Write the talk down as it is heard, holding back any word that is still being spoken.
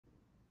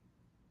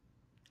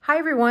Hi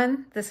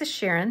everyone, this is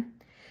Sharon.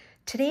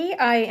 Today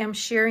I am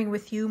sharing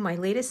with you my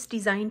latest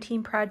design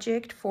team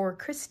project for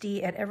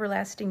Christy at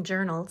Everlasting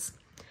Journals.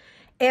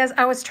 As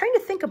I was trying to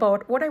think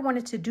about what I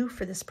wanted to do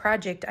for this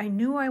project, I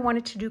knew I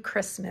wanted to do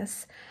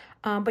Christmas,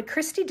 but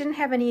Christy didn't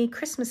have any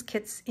Christmas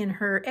kits in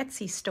her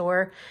Etsy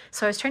store,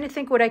 so I was trying to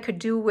think what I could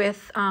do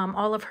with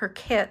all of her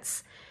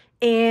kits,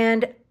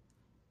 and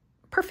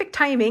perfect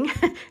timing.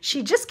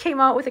 She just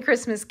came out with a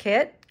Christmas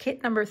kit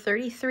number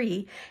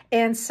 33,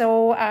 and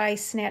so I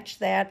snatched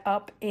that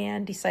up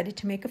and decided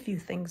to make a few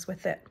things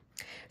with it.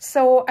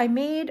 So I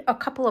made a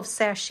couple of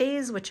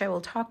sachets, which I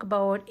will talk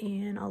about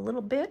in a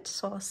little bit,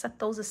 so I'll set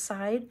those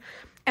aside.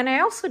 And I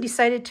also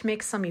decided to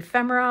make some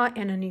ephemera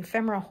and an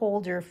ephemera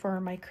holder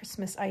for my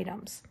Christmas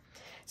items.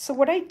 So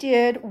what I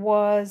did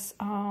was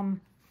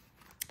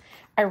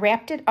I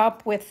wrapped it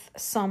up with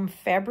some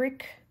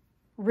fabric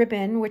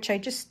ribbon, which I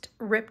just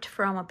ripped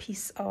from a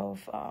piece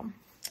of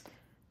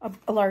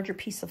a larger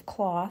piece of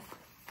cloth,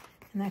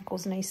 and that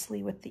goes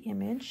nicely with the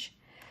image.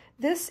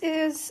 This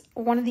is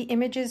one of the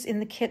images in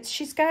the kits.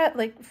 She's got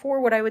like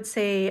 4 what I would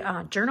say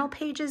journal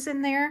pages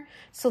in there.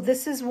 So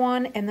this is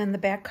one, and then the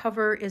back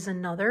cover is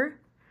another.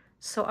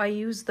 So I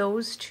use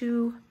those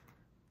two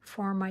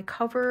for my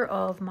cover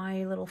of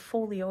my little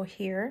folio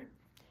here.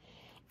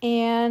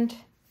 And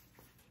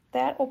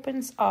that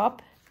opens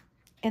up.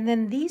 And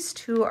then these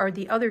two are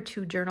the other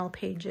 2 journal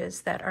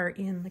pages that are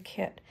in the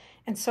kit.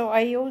 And so I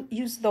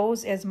use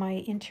those as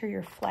my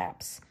interior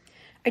flaps.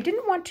 I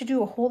didn't want to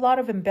do a whole lot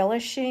of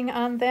embellishing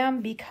on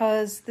them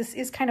because this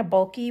is kind of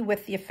bulky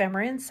with the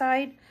ephemera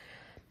inside.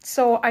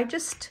 So I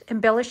just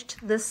embellished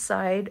this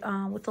side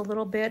with a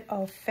little bit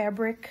of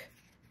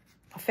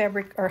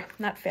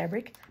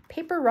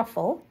paper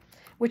ruffle,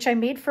 which I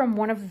made from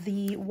one of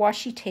the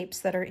washi tapes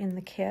that are in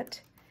the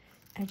kit.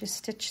 I just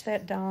stitched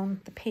that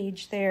down the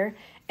page there.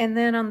 And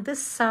then on this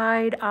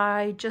side,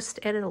 I just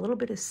added a little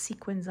bit of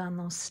sequins on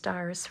those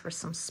stars for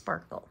some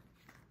sparkle.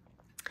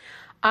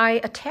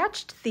 I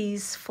attached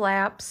these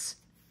flaps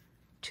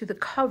to the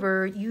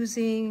cover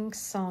using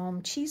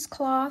some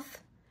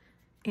cheesecloth,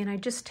 and I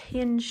just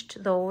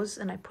hinged those,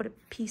 and I put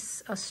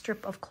a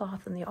strip of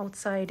cloth on the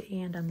outside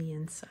and on the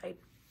inside.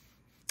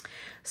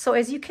 So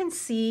as you can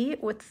see,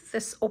 with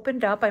this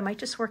opened up, I might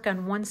just work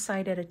on one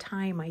side at a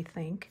time, I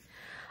think.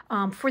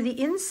 For the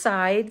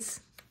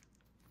insides,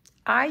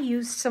 I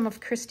used some of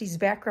Christy's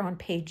background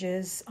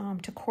pages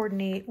to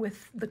coordinate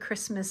with the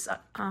Christmas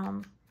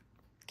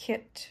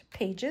kit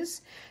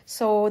pages.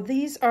 So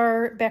these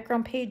are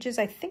background pages.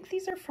 I think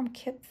these are from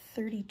kit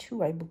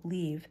 32, I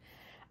believe.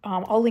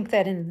 I'll link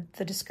that in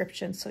the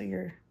description so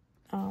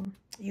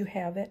you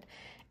have it.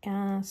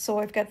 So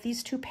I've got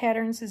these 2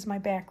 patterns as my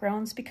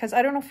backgrounds because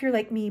I don't know if you're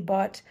like me,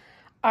 but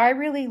I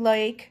really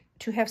like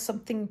to have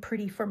something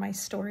pretty for my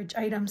storage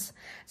items.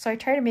 So I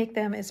try to make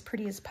them as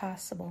pretty as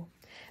possible.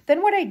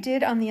 Then what I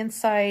did on the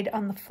inside,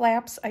 on the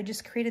flaps, I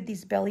just created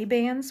these belly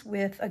bands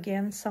with,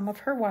 again, some of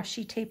her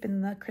washi tape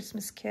in the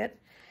Christmas kit.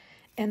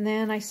 And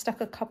then I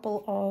stuck a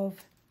couple of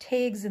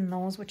tags in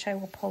those, which I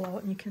will pull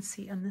out. And you can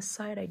see on this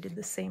side, I did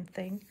the same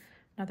thing,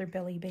 another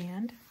belly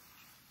band.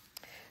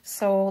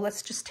 So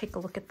let's just take a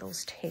look at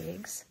those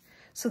tags.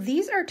 So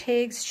these are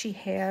tags she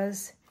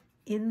has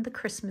in the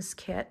Christmas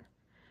kit.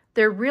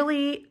 They're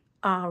really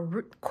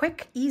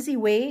quick, easy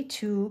way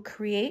to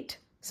create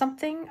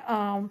something,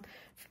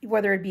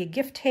 whether it be a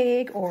gift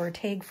tag or a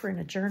tag for in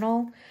a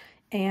journal,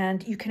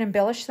 and you can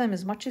embellish them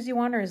as much as you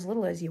want or as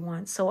little as you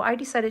want. So I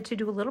decided to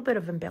do a little bit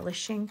of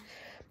embellishing.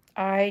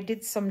 I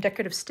did some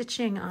decorative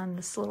stitching on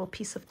this little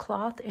piece of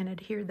cloth and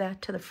adhered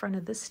that to the front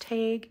of this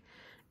tag,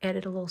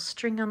 added a little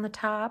string on the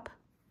top,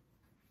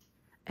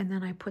 and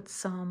then I put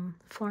some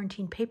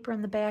Florentine paper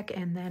on the back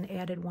and then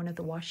added one of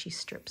the washi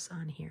strips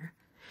on here.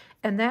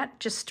 And that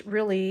just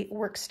really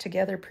works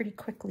together pretty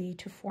quickly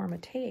to form a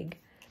tag.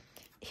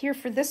 Here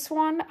for this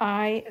one,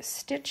 I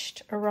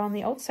stitched around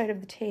the outside of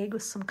the tag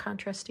with some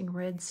contrasting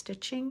red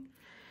stitching,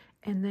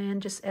 and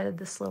then just added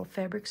this little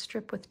fabric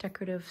strip with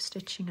decorative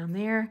stitching on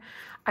there.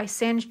 I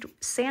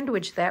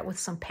sandwiched that with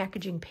some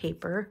packaging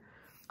paper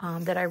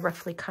that I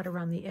roughly cut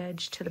around the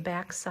edge to the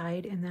back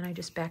side, and then I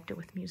just backed it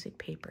with music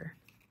paper.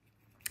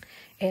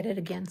 Added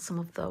again some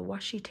of the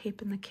washi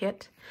tape in the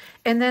kit.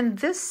 And then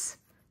this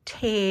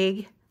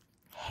tag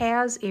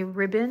has a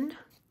ribbon,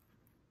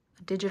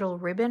 a digital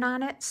ribbon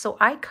on it. So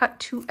I cut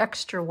 2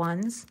 extra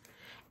ones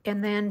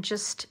and then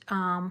just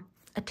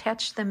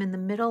attached them in the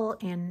middle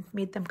and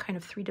made them kind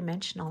of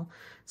 3-dimensional.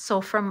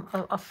 So from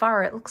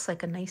afar, it looks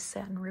like a nice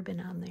satin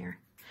ribbon on there.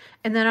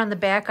 And then on the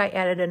back, I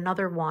added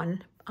another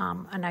one,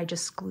 and I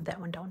just glued that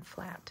one down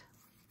flat.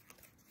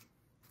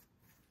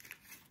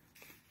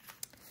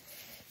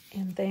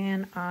 And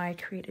then I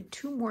created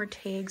 2 more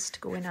tags to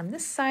go in on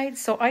this side.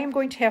 So I am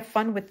going to have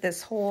fun with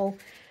this whole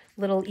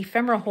little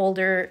ephemera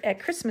holder at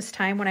Christmas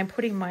time. When I'm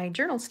putting my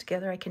journals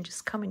together, I can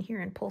just come in here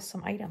and pull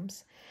some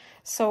items.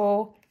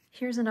 So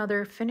here's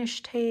another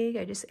finished tag.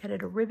 I just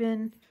added a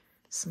ribbon,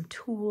 some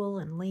tulle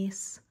and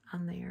lace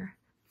on there.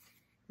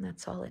 And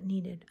that's all it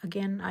needed.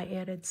 Again, I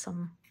added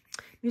some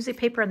music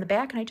paper on the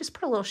back, and I just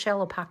put a little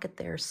shallow pocket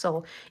there.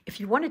 So if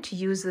you wanted to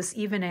use this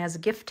even as a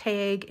gift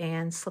tag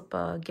and slip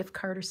a gift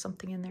card or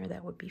something in there,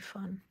 that would be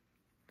fun.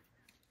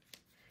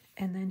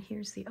 And then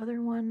here's the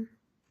other one.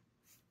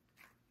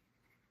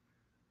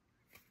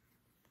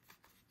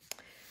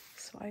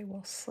 So I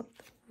will slip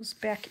those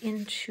back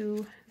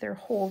into their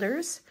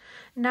holders.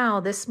 Now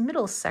this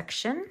middle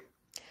section,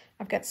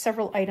 I've got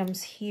several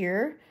items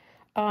here.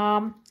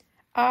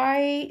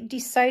 I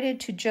decided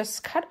to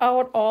just cut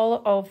out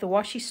all of the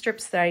washi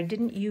strips that I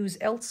didn't use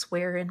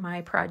elsewhere in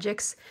my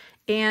projects,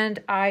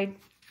 and I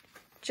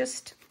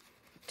just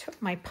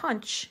took my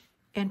punch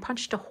and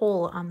punched a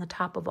hole on the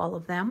top of all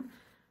of them,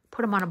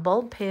 put them on a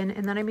bulb pin,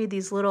 and then I made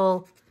these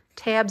little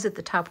tabs at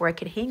the top where I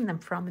could hang them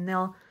from, and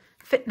they'll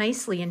fit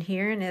nicely in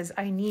here, and as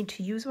I need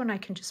to use one, I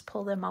can just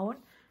pull them out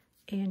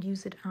and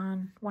use it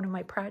on one of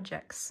my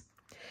projects.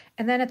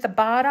 And then at the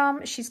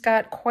bottom, she's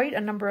got quite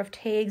a number of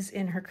tags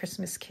in her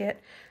Christmas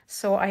kit.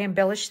 So I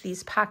embellished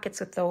these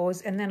pockets with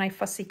those. And then I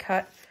fussy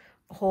cut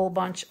a whole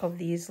bunch of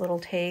these little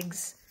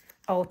tags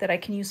out that I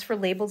can use for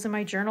labels in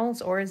my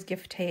journals or as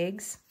gift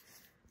tags.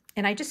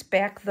 And I just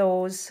back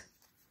those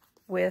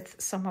with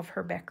some of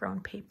her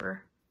background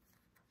paper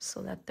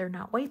so that they're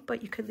not white,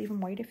 but you could leave them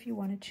white if you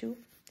wanted to.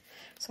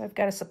 So I've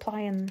got a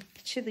supply in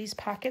each of these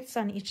pockets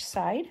on each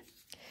side.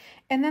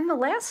 And then the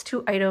last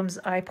two items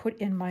I put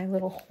in my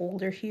little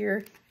holder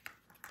here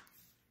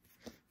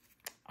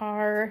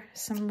are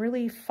some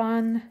really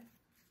fun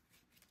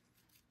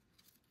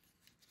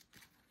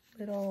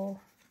little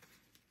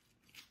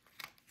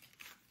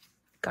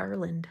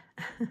garland.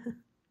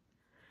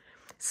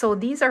 So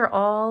these are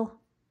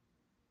all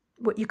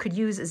what you could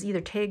use as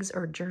either tags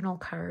or journal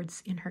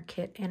cards in her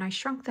kit. And I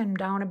shrunk them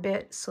down a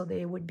bit so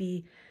they would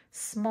be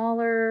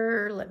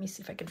smaller. Let me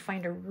see if I can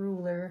find a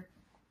ruler.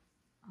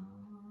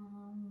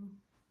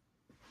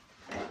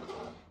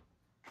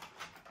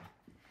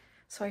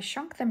 So I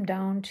shrunk them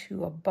down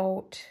to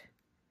about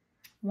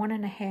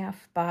 1.5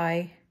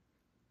 by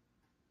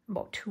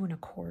about 2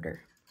 1/4.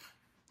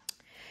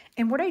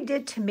 And what I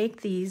did to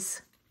make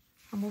these,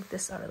 I'll move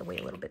this out of the way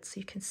a little bit so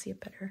you can see it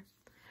better.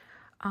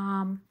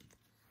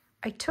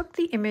 I took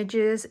the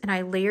images and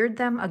I layered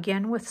them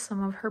again with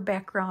some of her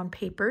background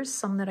papers,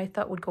 some that I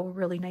thought would go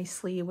really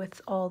nicely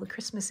with all the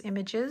Christmas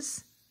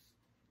images.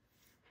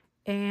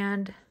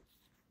 And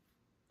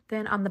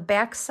then on the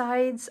back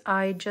sides,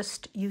 I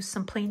just used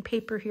some plain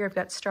paper here. I've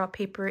got straw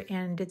paper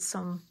and did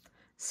some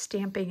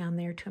stamping on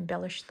there to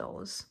embellish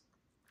those.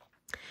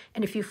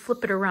 And if you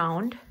flip it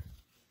around,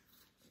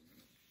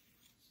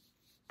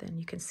 then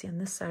you can see on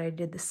this side I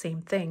did the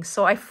same thing.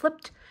 So I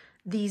flipped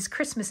these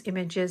Christmas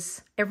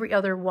images every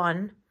other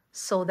one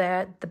so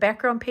that the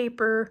background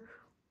paper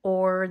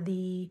or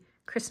the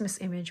Christmas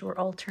image were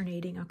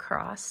alternating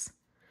across.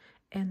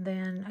 And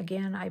then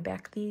again, I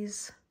backed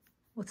these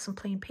with some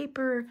plain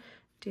paper,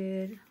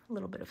 did a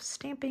little bit of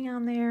stamping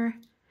on there.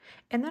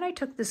 And then I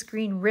took this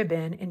green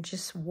ribbon and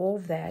just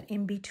wove that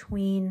in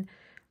between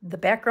the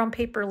background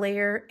paper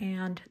layer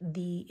and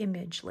the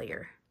image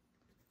layer.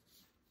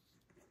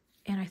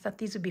 And I thought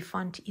these would be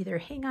fun to either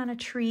hang on a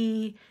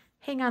tree,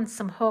 hang on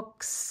some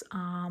hooks,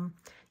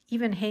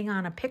 even hang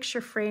on a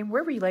picture frame,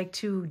 wherever you like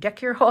to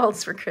deck your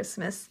walls for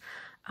Christmas.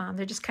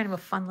 They're just kind of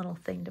a fun little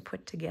thing to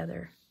put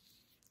together.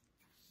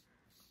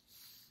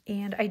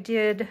 And I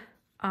did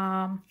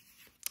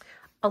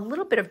a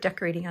little bit of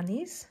decorating on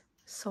these.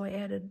 So I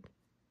added,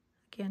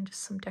 again,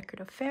 just some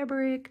decorative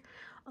fabric,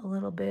 a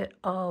little bit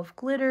of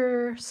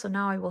glitter. So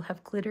now I will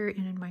have glitter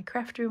in my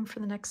craft room for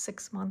the next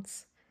 6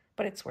 months,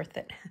 but it's worth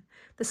it.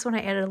 This one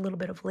I added a little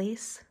bit of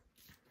lace,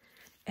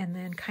 and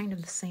then kind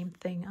of the same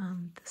thing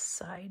on this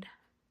side.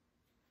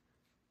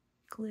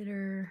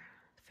 Glitter,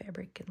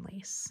 fabric, and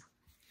lace.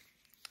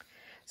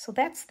 So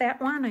that's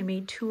that one. I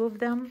made 2 of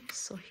them.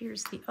 So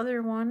here's the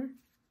other one.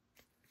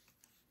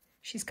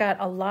 She's got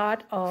a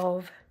lot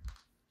of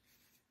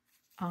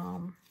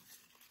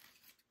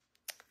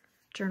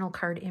journal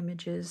card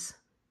images.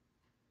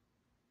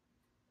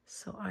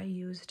 So I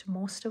used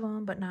most of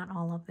them, but not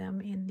all of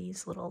them, in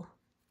these little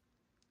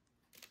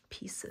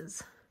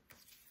pieces.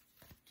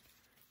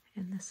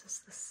 And this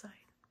is the side.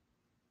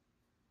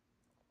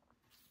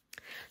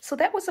 So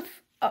that was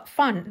a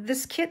fun.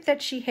 This kit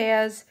that she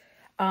has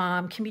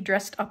can be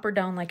dressed up or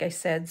down, like I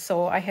said.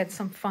 So I had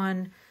some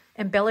fun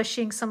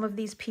embellishing some of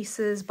these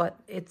pieces, but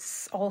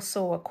it's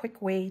also a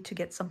quick way to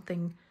get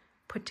something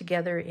put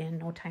together in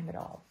no time at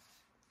all.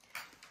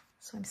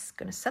 So I'm just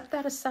going to set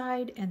that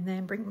aside and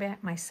then bring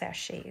back my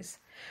sachets.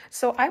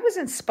 So I was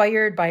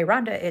inspired by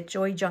Rhonda at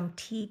Joy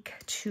Juntique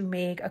to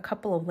make a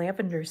couple of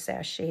lavender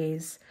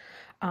sachets.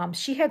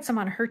 She had some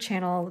on her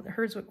channel.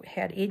 Hers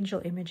had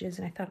angel images,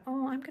 and I thought,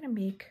 oh, I'm going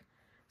to make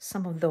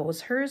some of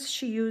those. Hers,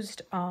 she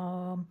used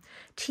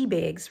tea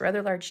bags,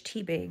 rather large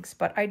tea bags,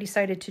 but I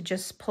decided to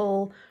just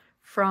pull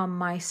from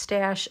my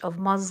stash of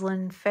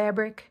muslin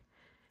fabric.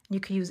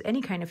 You could use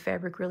any kind of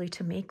fabric really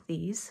to make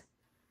these.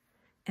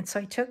 And so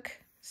I took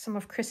some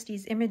of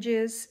Christy's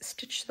images,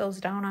 stitched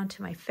those down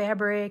onto my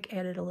fabric,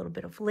 added a little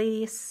bit of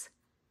lace,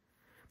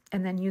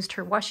 and then used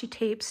her washi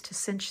tapes to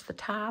cinch the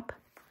top.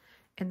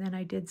 And then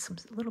I did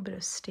a little bit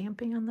of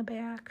stamping on the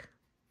back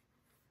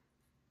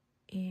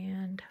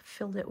and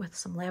filled it with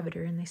some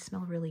lavender, and they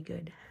smell really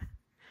good.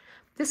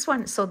 This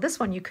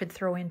one you could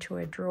throw into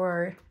a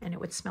drawer and it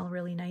would smell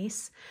really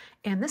nice.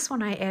 And this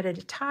one I added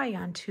a tie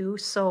onto,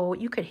 so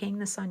you could hang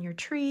this on your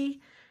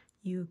tree.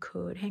 You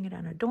could hang it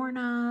on a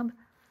doorknob,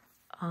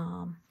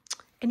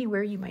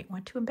 anywhere you might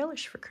want to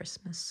embellish for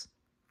Christmas.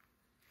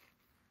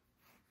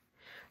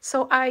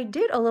 So I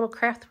did a little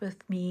craft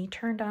with me,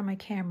 turned on my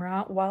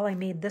camera while I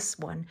made this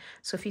one.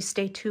 So if you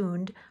stay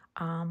tuned,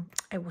 I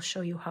will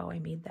show you how I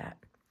made that.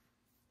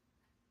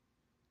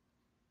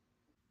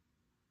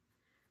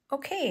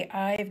 Okay,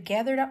 I've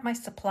gathered up my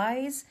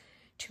supplies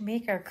to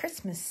make our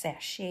Christmas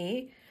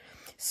sachet.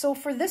 So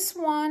for this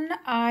one,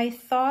 I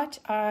thought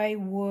I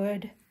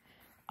would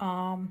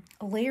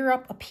layer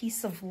up a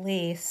piece of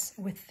lace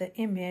with the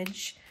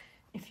image.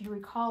 If you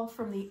recall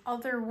from the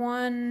other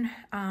one,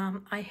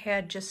 I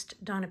had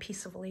just done a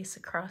piece of lace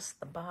across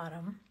the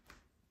bottom.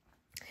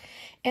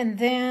 And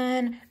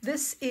then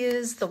this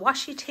is the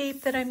washi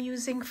tape that I'm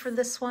using for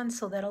this one,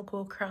 so that'll go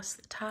across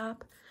the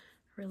top.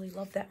 Really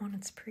love that one,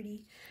 it's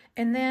pretty.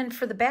 And then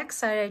for the back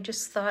side, I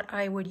just thought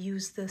I would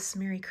use this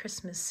Merry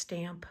Christmas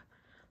stamp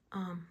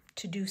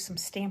to do some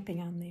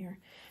stamping on there.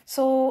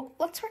 So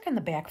let's work on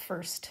the back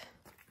first.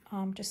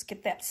 Just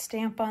get that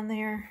stamp on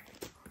there.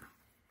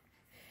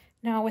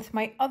 Now with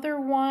my other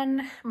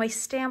one, my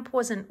stamp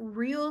wasn't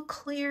real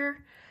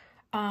clear,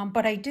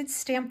 but I did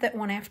stamp that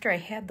one after I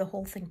had the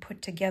whole thing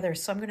put together.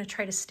 So I'm going to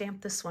try to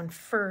stamp this one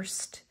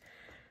first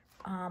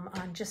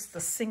on just the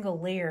single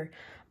layer.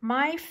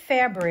 My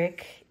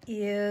fabric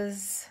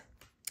is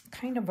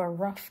kind of a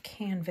rough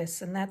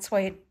canvas, and that's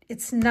why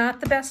it's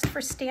not the best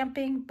for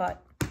stamping,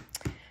 but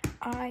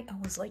I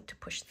always like to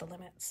push the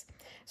limits.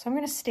 So I'm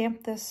going to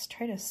stamp this,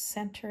 try to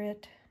center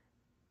it,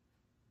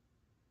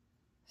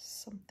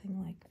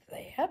 something like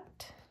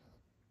that.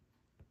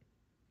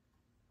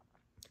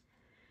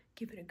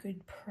 Give it a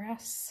good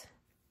press.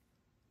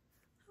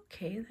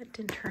 Okay, that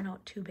didn't turn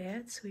out too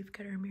bad, so we've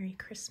got our Merry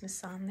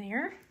Christmas on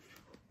there.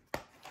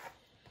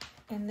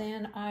 And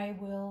then I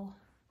will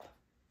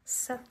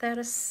set that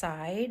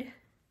aside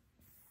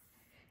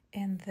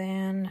and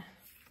then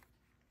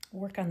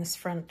work on this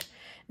front.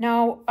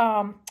 Now,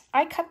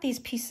 I cut these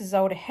pieces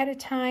out ahead of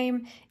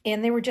time,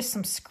 and they were just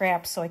some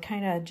scraps, so I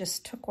kind of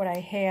just took what I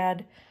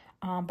had,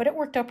 but it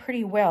worked out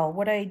pretty well.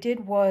 What I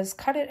did was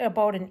cut it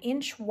about 1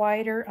 inch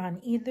wider on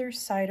either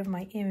side of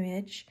my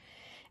image,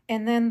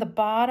 and then the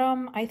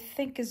bottom, I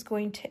think, is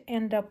going to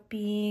end up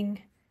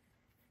being,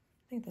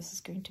 I think this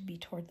is going to be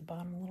toward the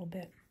bottom a little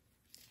bit.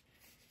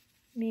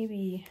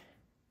 Maybe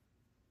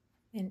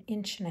 1.5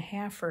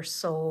 inches or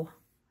so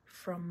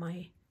from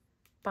my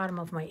bottom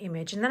of my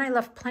image. And then I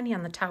left plenty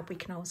on the top. We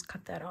can always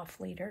cut that off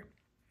later.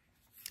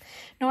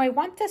 Now I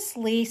want this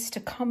lace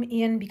to come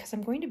in because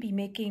I'm going to be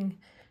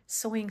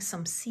sewing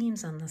some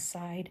seams on the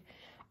side.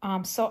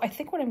 So I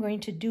think what I'm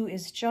going to do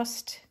is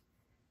just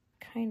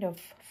kind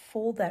of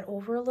fold that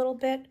over a little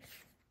bit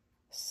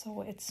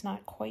so it's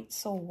not quite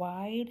so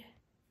wide.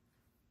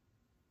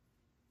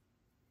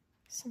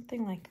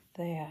 Something like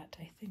that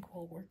I think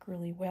will work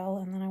really well.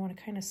 And then I want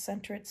to kind of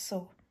center it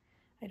so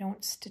I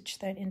don't stitch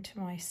that into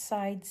my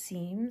side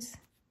seams.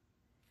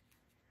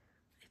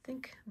 I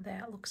think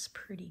that looks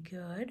pretty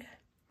good.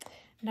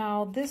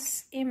 Now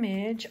this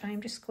image,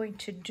 I'm just going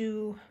to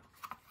do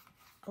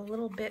a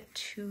little bit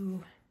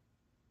to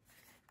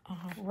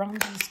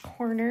round these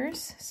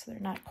corners so they're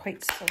not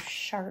quite so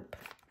sharp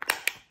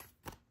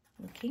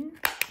looking.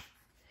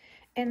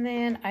 And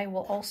then I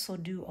will also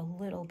do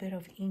a little bit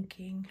of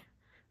inking.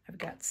 I've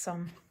got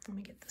some, let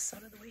me get this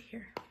out of the way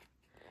here,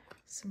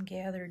 some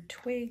gathered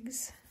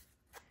twigs.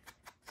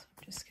 So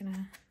I'm just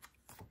gonna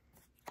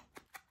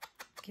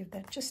give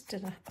that just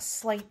a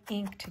slight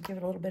ink to give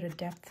it a little bit of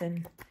depth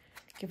and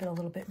give it a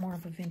little bit more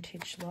of a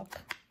vintage look.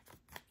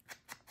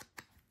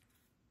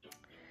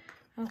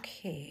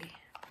 Okay.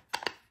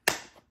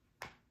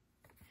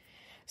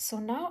 So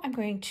now I'm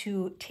going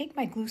to take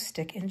my glue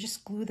stick and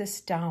just glue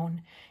this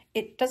down.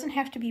 It doesn't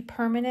have to be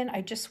permanent.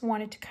 I just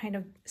want it to kind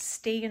of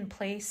stay in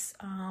place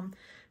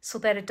so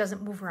that it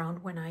doesn't move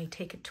around when I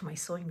take it to my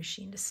sewing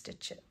machine to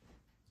stitch it.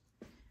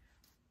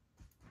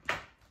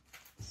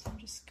 So I'm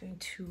just going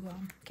to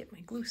get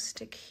my glue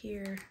stick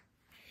here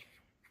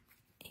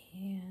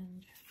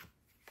and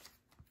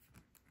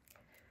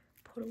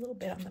put a little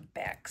bit on the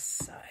back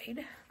side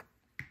and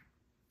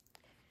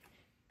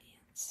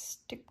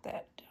stick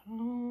that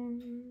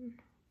down,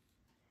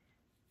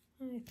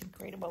 I think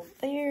right about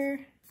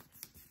there.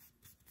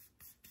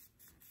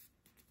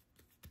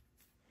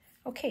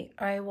 Okay,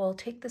 I will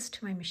take this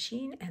to my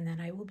machine and then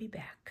I will be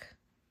back.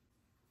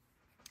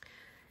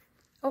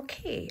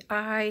 Okay,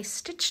 I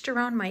stitched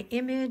around my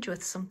image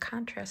with some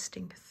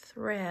contrasting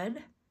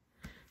thread.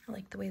 I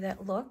like the way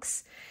that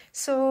looks.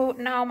 So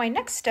now my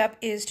next step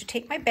is to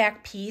take my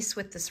back piece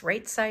with this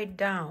right side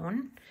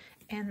down,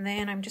 and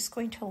then I'm just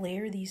going to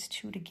layer these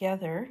two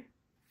together.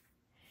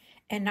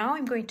 And now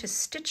I'm going to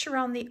stitch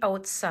around the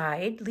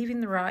outside, leaving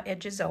the raw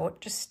edges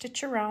out. Just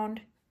stitch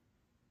around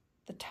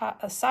the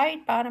top,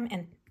 side, bottom,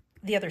 and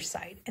the other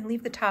side, and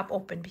leave the top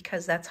open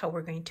because that's how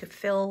we're going to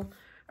fill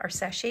our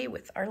sachet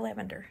with our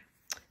lavender.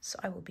 So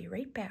I will be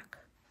right back.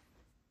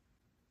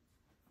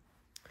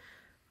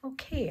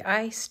 Okay,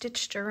 I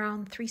stitched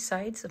around 3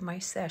 sides of my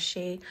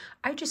sachet.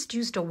 I just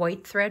used a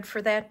white thread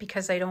for that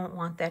because I don't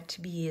want that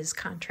to be as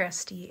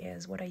contrasty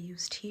as what I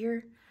used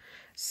here.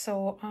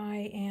 So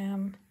I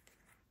am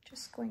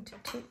just going to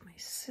take my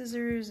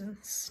scissors and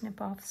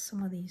snip off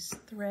some of these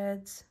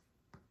threads.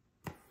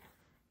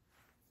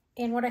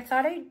 And what I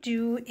thought I'd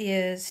do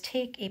is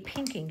take a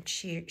pinking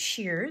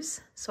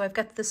shears. So I've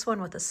got this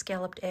one with a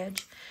scalloped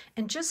edge,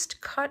 and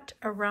just cut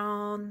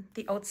around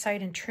the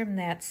outside and trim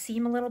that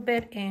seam a little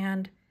bit,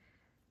 and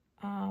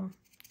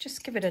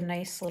just give it a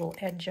nice little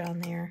edge on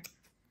there.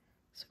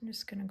 So I'm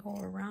just going to go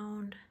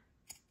around.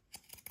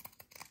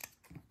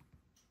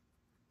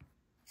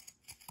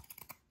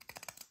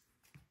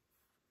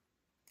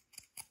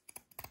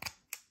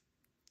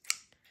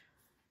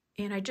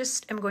 And I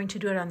just am going to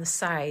do it on the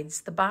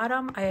sides. The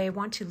bottom, I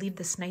want to leave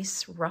this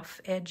nice rough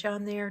edge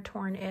on there,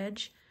 torn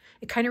edge.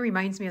 It kind of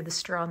reminds me of the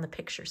straw in the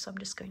picture, so I'm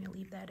just going to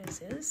leave that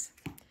as is.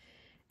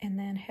 And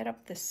then head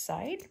up this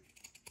side.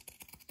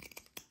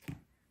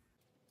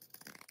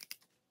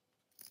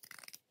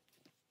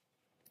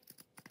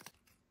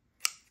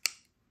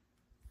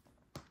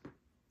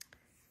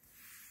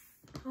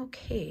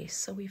 Okay,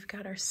 so we've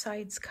got our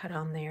sides cut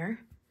on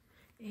there,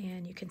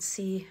 and you can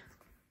see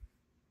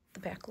the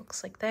back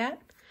looks like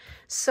that.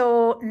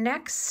 So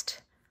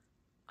next,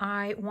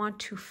 I want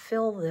to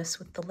fill this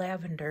with the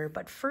lavender,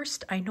 but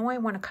first I know I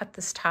want to cut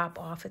this top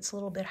off. It's a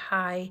little bit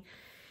high,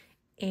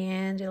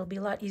 and it'll be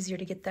a lot easier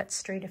to get that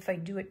straight if I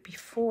do it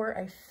before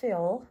I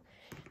fill.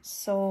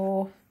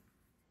 So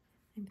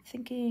I'm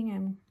thinking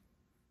I'm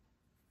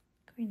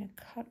going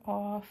to cut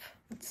off,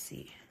 let's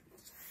see,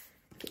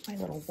 get my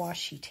little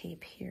washi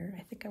tape here.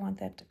 I think I want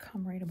that to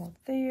come right about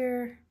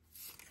there.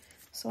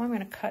 So I'm going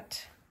to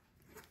cut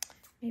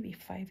maybe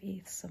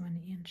 5/8 of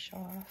an inch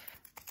off.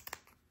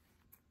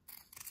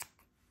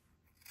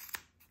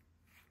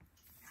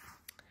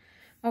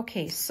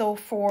 Okay, so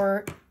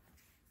for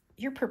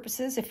your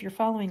purposes, if you're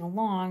following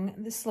along,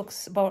 this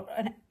looks about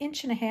 1.5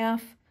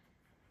 inches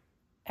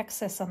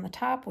excess on the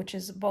top, which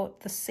is about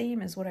the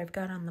same as what I've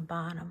got on the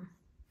bottom.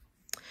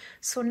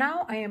 So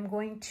now I am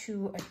going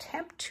to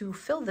attempt to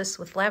fill this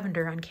with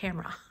lavender on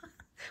camera.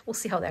 We'll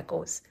see how that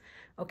goes.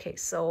 Okay,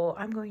 so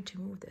I'm going to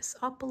move this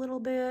up a little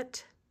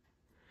bit.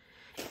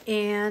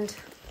 And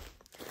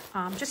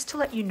just to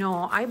let you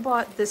know, I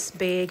bought this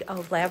bag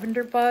of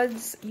lavender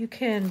buds. You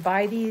can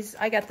buy these.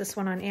 I got this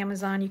one on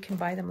Amazon. You can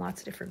buy them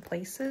lots of different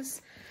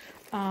places.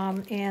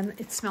 And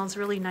it smells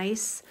really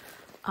nice.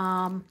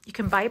 You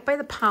can buy it by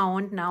the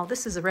pound. Now,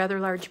 this is a rather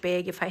large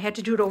bag. If I had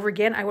to do it over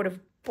again, I would have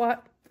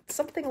bought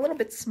something a little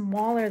bit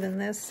smaller than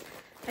this.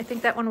 I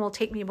think that one will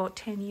take me about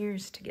 10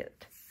 years to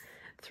get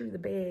through the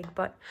bag.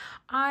 But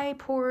I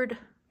poured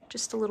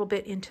just a little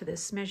bit into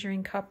this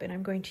measuring cup, and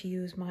I'm going to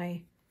use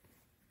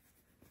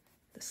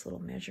this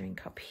little measuring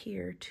cup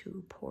here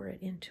to pour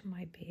it into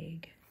my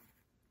bag.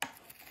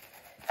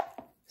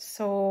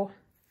 So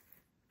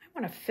I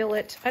want to fill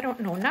it, I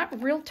don't know,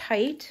 not real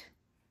tight.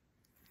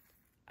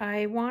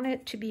 I want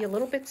it to be a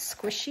little bit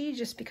squishy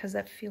just because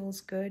that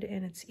feels good,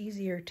 and it's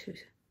easier to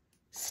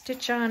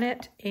stitch on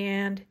it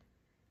and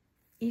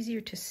easier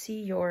to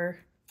see your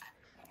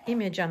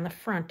image on the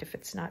front if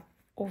it's not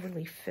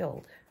overly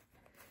filled.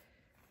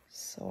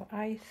 So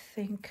I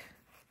think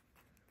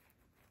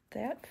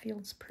that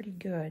feels pretty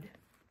good.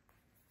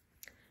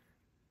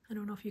 I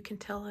don't know if you can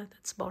tell,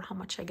 that's about how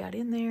much I got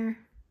in there.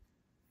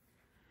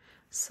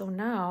 So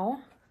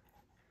now,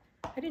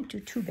 I didn't do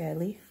too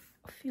badly,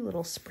 a few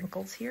little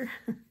sprinkles here.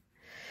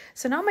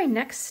 So now my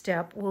next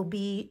step will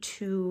be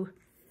to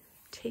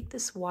take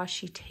this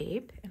washi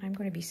tape, and I'm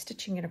going to be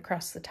stitching it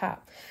across the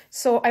top.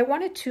 So I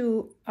wanted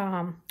to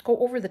go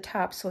over the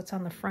top so it's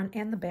on the front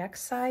and the back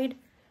side.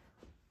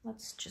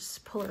 Let's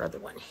just pull our other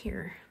one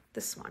here,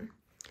 this one.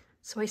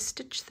 So I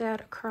stitched that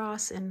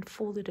across and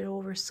folded it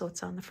over so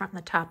it's on the front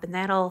and the top, and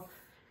that'll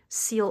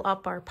seal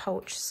up our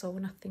pouch so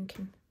nothing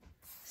can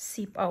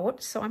seep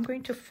out. So I'm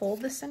going to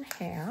fold this in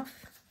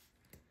half.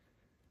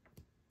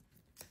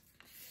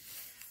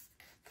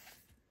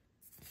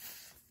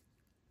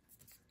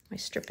 My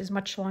strip is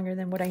much longer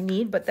than what I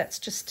need, but that's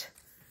just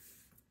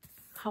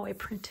how I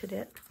printed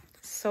it.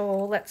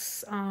 So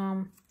let's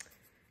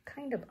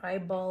kind of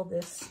eyeball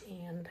this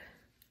and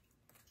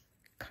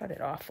cut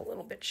it off a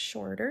little bit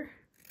shorter.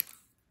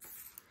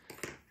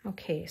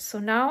 Okay, so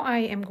now I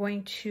am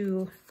going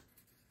to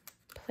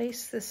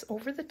place this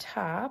over the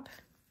top,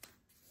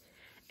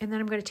 and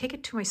then I'm going to take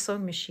it to my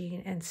sewing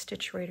machine and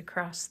stitch right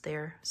across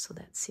there so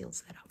that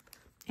seals that up.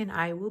 And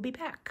I will be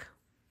back.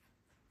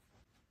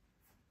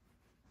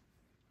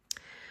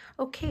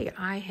 Okay,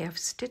 I have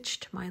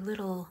stitched my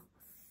little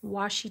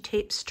washi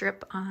tape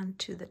strip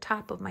onto the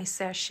top of my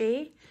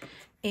sachet,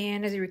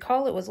 and as you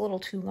recall, it was a little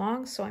too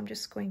long, so I'm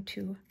just going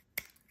to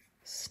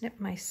snip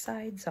my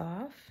sides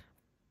off.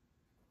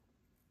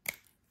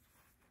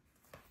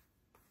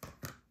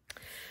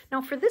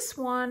 Now for this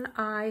one,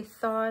 I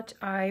thought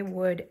I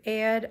would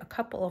add a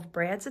couple of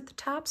brads at the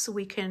top so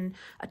we can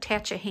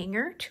attach a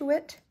hanger to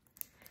it.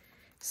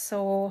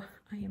 So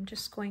I am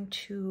just going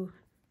to,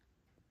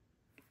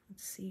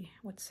 let's see,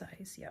 what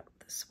size? Yep,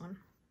 this one.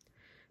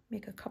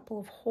 Make a couple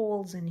of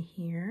holes in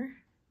here.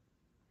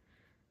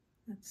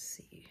 Let's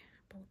see,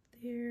 about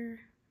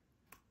there.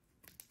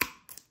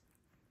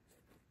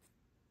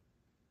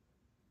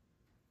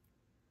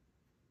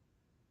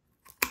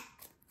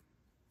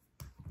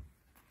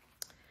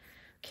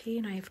 Okay,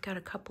 and I've got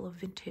a couple of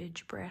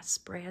vintage brass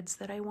brads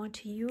that I want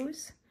to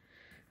use.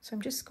 So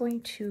I'm just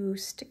going to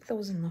stick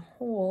those in the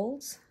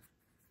holes.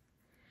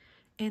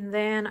 And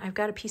then I've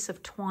got a piece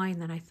of twine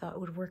that I thought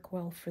would work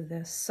well for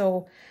this.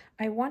 So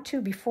I want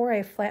to, before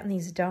I flatten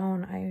these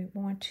down, I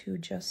want to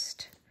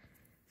just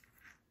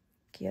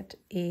get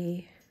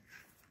a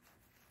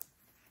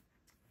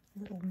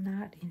little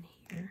knot in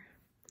here.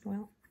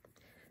 Well,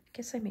 I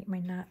guess I make my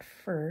knot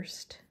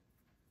first.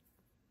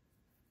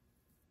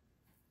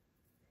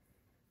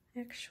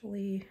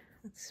 Actually,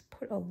 let's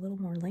put a little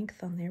more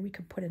length on there. We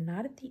could put a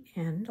knot at the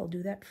end. I'll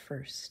do that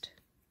first.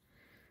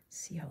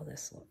 See how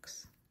this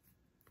looks.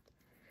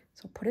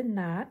 So put a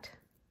knot,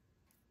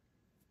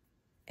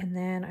 and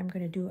then I'm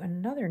going to do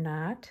another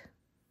knot,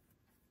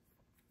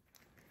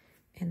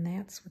 and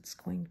that's what's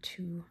going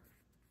to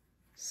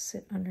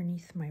sit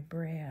underneath my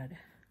brad.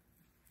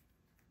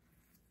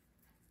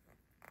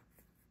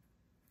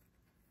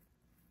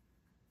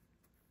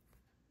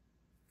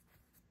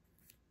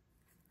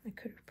 I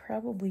could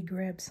probably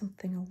grab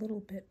something a little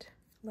bit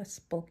less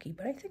bulky,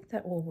 but I think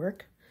that will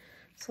work.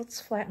 So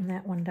let's flatten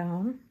that one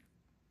down.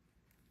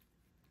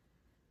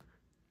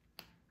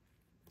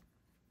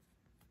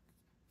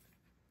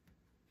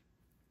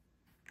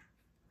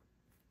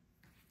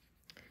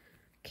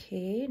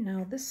 Okay,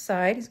 now this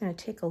side is going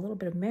to take a little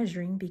bit of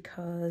measuring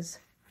because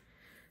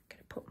I'm going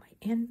to put my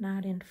end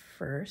knot in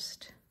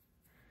first.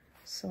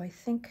 So I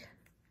think,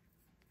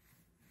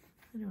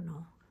 I don't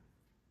know,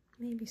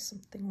 maybe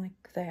something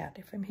like that.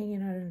 If I'm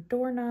hanging out on a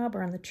doorknob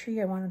or on the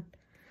tree, I want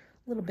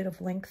a little bit of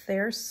length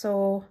there.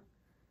 So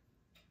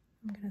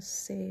I'm going to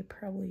say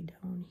probably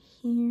down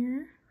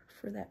here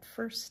for that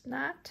first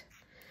knot.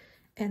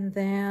 And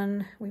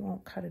then we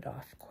won't cut it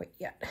off quite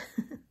yet.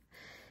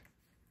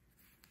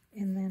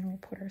 And then we'll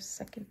put our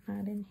second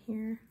knot in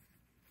here.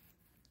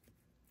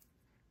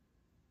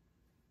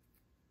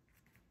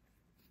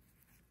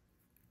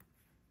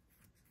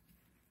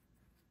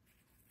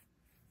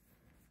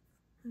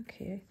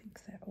 Okay, I think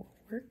that will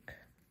work.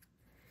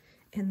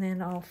 And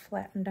then I'll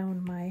flatten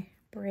down my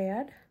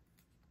brad.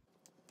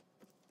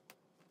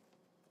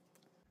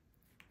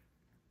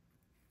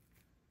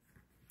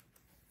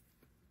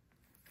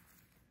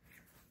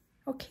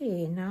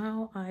 Okay,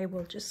 now I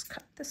will just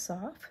cut this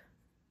off.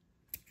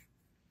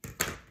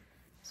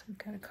 So we've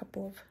got a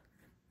couple of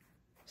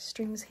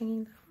strings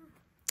hanging down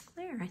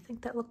there. I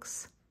think that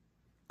looks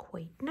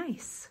quite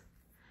nice.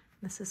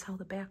 This is how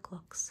the back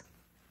looks.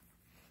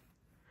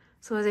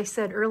 So as I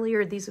said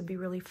earlier, these would be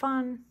really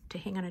fun to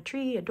hang on a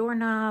tree, a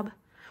doorknob,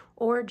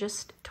 or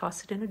just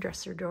toss it in a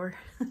dresser drawer.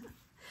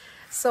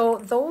 So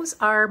those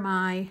are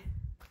my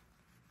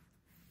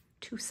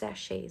 2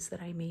 sachets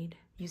that I made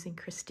using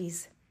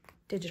Christie's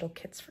digital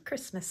kits for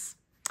Christmas.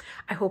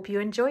 I hope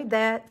you enjoyed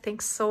that.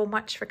 Thanks so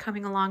much for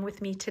coming along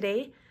with me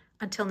today.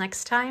 Until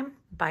next time,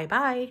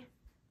 bye-bye.